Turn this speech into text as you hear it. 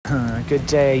Good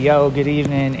day, good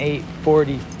evening,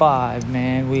 8:45,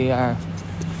 man. We are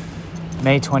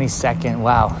May 22nd.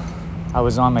 Wow. I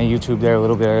was on my YouTube there a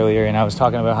little bit earlier, and I was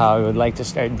talking about how I would like to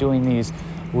start doing these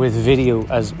with video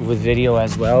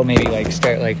as well. Maybe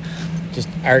start just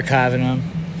archiving them.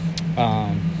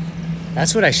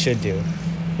 That's what I should do.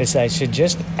 I should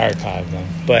just archive them.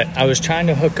 But I was trying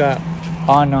to hook up.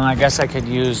 Oh no, I guess I could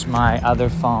use my other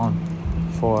phone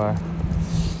for.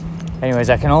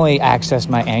 Anyways, I can only access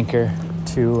my Anchor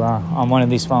to on one of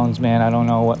these phones, man. I don't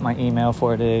know what my email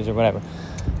for it is or whatever.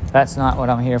 That's not what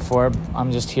I'm here for.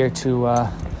 I'm just here to,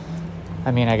 I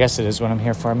guess it is what I'm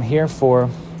here for. I'm here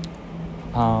for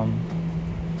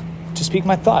to speak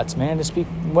my thoughts, man, to speak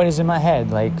what is in my head.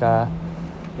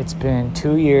 It's been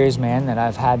 2 years, man, that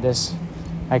I've had this.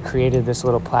 I created this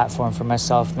little platform for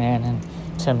myself, man, and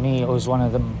to me, it was one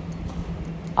of them.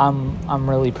 I'm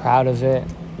really proud of it.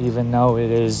 Even though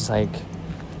it is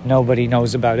nobody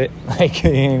knows about it, you know what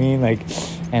I mean?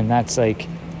 And that's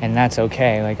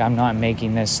okay. I'm not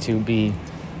making this to be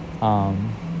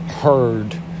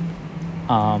heard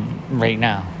right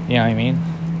now. You know what I mean?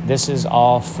 This is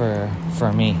all for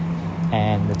me,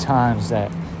 and the times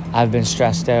that I've been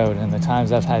stressed out, and the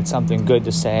times I've had something good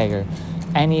to say, or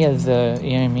any of the,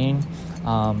 you know what I mean?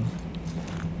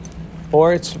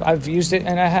 Or I've used it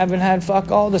and I haven't had fuck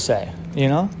all to say, you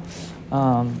know?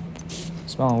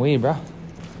 Smelling weed, bro.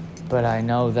 But I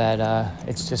know that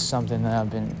it's just something that I've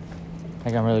been,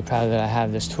 I'm really proud that I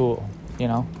have this tool, you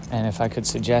know? And if I could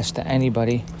suggest to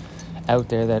anybody out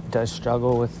there that does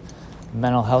struggle with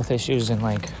mental health issues and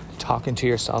talking to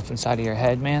yourself inside of your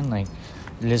head, man,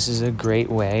 this is a great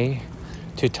way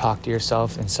to talk to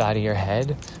yourself inside of your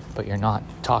head, but you're not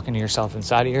talking to yourself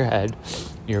inside of your head,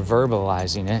 you're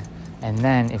verbalizing it. And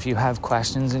then if you have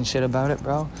questions and shit about it,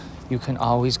 bro, you can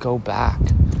always go back.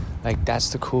 That's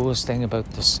the coolest thing about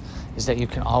this, is that you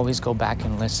can always go back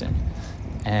and listen.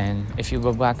 And if you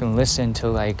go back and listen to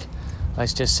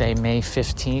let's just say May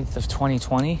 15th of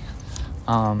 2020,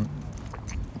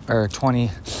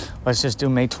 let's just do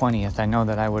May 20th. I know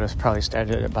that I would have probably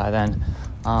started it by then,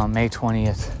 May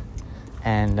 20th.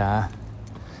 And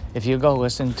if you go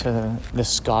listen to the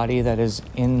Scotty that is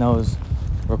in those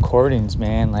recordings,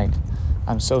 man,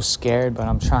 I'm so scared, but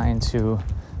I'm trying to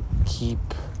keep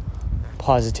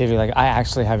positivity. I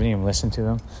actually haven't even listened to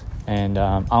them, and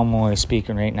I'm only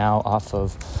speaking right now off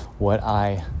of what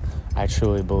I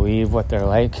truly believe, what they're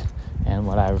like, and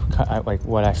what I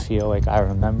feel I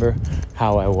remember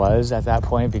how I was at that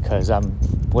point, because I'm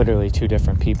literally two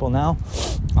different people now.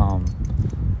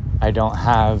 I don't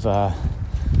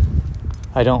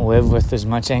live with as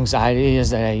much anxiety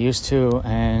as I used to,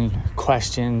 and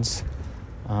questions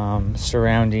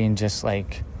surrounding just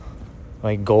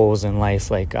goals in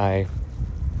life.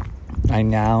 I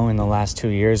now, in the last 2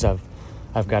 years, I've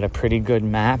got a pretty good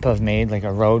map. I've made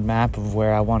a road map of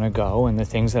where I want to go and the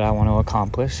things that I want to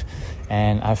accomplish.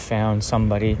 And I've found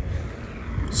somebody,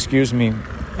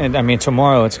 and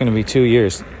tomorrow it's going to be 2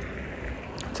 years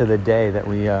to the day that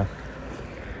we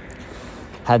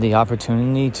had the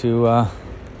opportunity to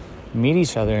meet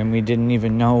each other, and we didn't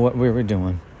even know what we were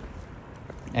doing.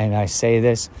 And I say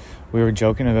this, we were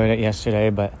joking about it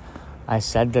yesterday, but I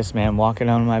said this, man, walking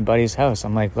out of my buddy's house.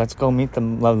 I'm let's go meet the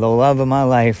love of my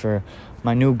life, or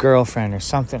my new girlfriend, or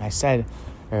something. I said,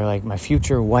 or my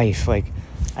future wife.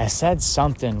 I said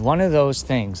something, one of those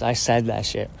things. I said that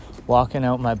shit walking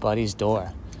out my buddy's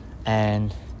door.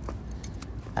 And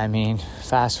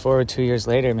fast forward 2 years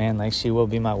later, man, she will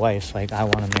be my wife. I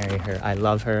want to marry her. I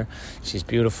love her. She's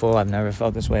beautiful. I've never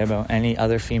felt this way about any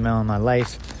other female in my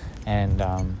life. And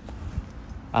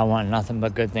I want nothing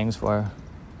but good things for her.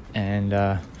 And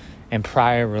in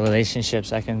prior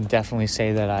relationships, I can definitely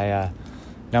say that I,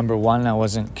 number one, I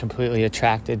wasn't completely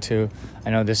attracted to. I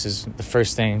know this is the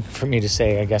first thing for me to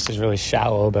say, I guess, is really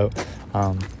shallow about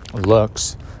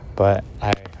looks, but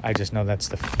I just know that's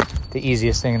the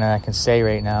easiest thing that I can say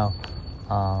right now,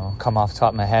 come off the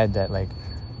top of my head, that I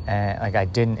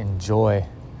didn't enjoy,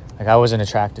 I wasn't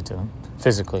attracted to him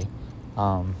physically,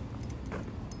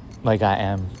 like I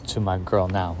am to my girl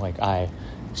now.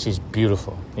 She's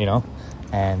beautiful, you know?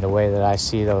 And the way that I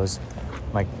see those,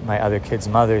 my other kids'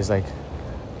 mothers, I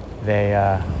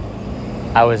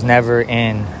was never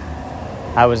in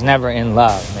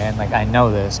love, man. I know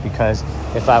this, because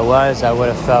if I was, I would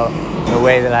have felt the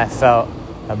way that I felt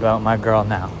about my girl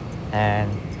now.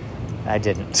 And I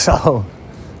didn't. So,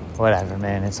 whatever,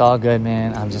 man. It's all good,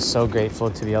 man. I'm just so grateful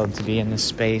to be able to be in this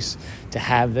space, to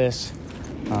have this,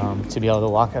 to be able to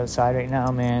walk outside right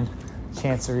now, man.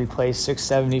 Chancery Place,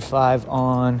 675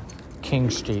 on King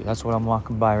Street. That's what I'm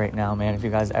walking by right now, man. If you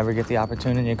guys ever get the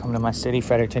opportunity to come to my city,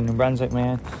 Fredericton, New Brunswick,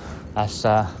 man, That's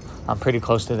I'm pretty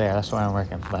close to there. That's where I'm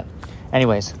working. But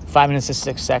anyways, 5 minutes and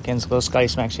 6 seconds. Lil Scotty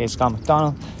Smack Shade, Scott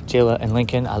McDonald, Jayla, and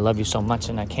Lincoln. I love you so much,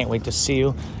 and I can't wait to see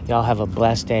you. Y'all have a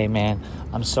blessed day, man.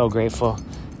 I'm so grateful,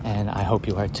 and I hope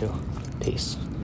you are too. Peace.